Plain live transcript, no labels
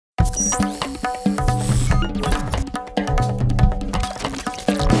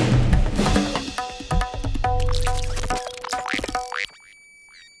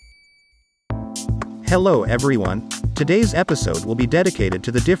Hello everyone. Today's episode will be dedicated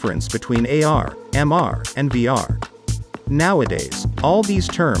to the difference between AR, MR, and VR. Nowadays, all these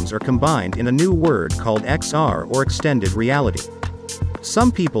terms are combined in a new word called XR or extended reality. Some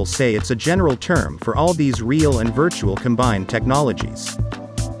people say it's a general term for all these real and virtual combined technologies.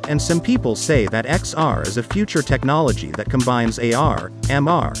 And some people say that XR is a future technology that combines AR,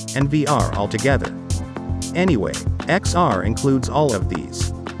 MR, and VR altogether. Anyway, XR includes all of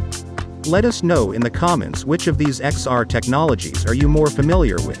these. Let us know in the comments which of these XR technologies are you more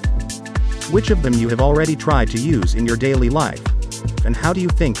familiar with. Which of them you have already tried to use in your daily life, and how do you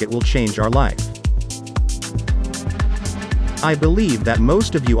think it will change our life? I believe that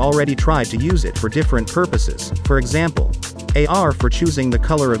most of you already tried to use it for different purposes, for example, AR for choosing the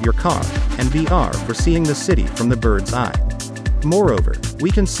color of your car, and VR for seeing the city from the bird's eye. Moreover, we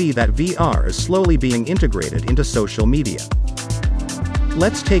can see that VR is slowly being integrated into social media.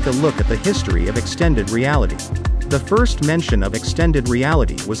 Let's take a look at the history of extended reality. The first mention of extended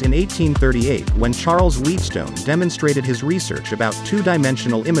reality was in 1838 when Charles Wheatstone demonstrated his research about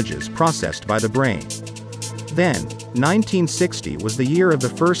two-dimensional images processed by the brain. Then, 1960 was the year of the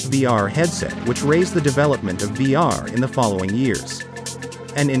first VR headset, which raised the development of VR in the following years.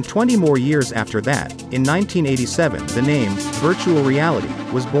 And in 20 more years after that, in 1987, the name virtual reality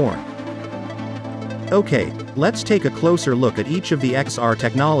was born. Okay, let's take a closer look at each of the XR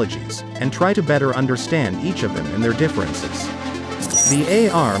technologies, and try to better understand each of them and their differences. The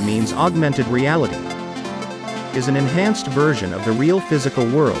AR means augmented reality, is an enhanced version of the real physical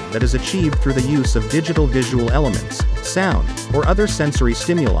world that is achieved through the use of digital visual elements, sound, or other sensory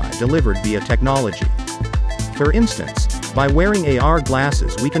stimuli delivered via technology. For instance, by wearing AR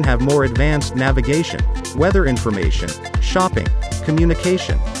glasses we can have more advanced navigation, weather information, shopping,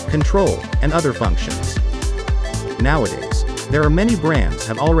 communication, control, and other functions. Nowadays, there are many brands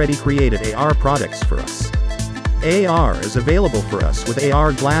have already created AR products for us. AR is available for us with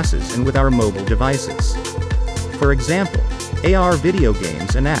AR glasses and with our mobile devices. For example, AR video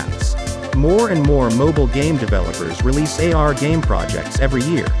games and apps. More and more mobile game developers release AR game projects every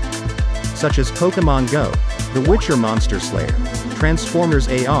year, such as Pokémon GO, The Witcher Monster Slayer, Transformers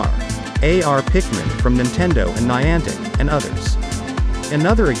AR Pikmin from Nintendo and Niantic, and others.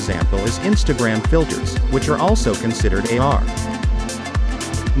 Another example is Instagram filters, which are also considered AR.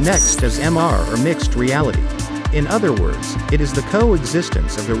 Next is MR or mixed reality. In other words, it is the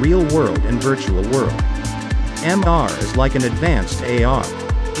coexistence of the real world and virtual world. MR is like an advanced AR.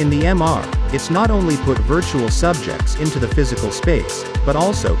 In the MR, it's not only put virtual subjects into the physical space, but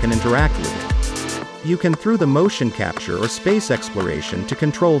also can interact with it. You can through the motion capture or space exploration to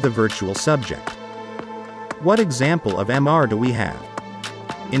control the virtual subject. What example of MR do we have?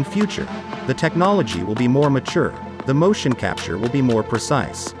 In future, the technology will be more mature, the motion capture will be more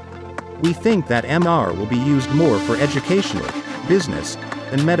precise. We think that MR will be used more for educational, business,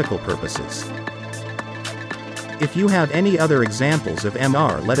 and medical purposes. If you have any other examples of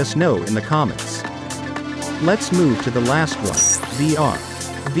MR, let us know in the comments. Let's move to the last one, VR.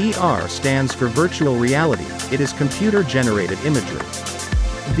 VR stands for virtual reality. It is computer-generated imagery.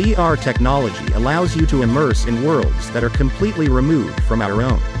 VR technology allows you to immerse in worlds that are completely removed from our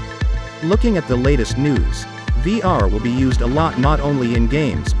own. Looking at the latest news, VR will be used a lot not only in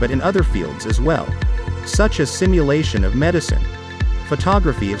games but in other fields as well, such as simulation of medicine,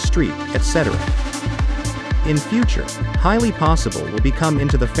 photography of street, etc. In future, highly possible will become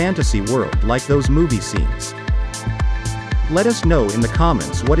into the fantasy world like those movie scenes. Let us know in the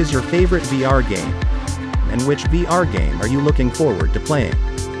comments what is your favorite VR game, and which VR game are you looking forward to playing.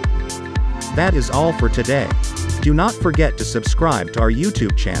 That is all for today. Do not forget to subscribe to our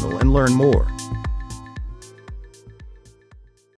YouTube channel and learn more.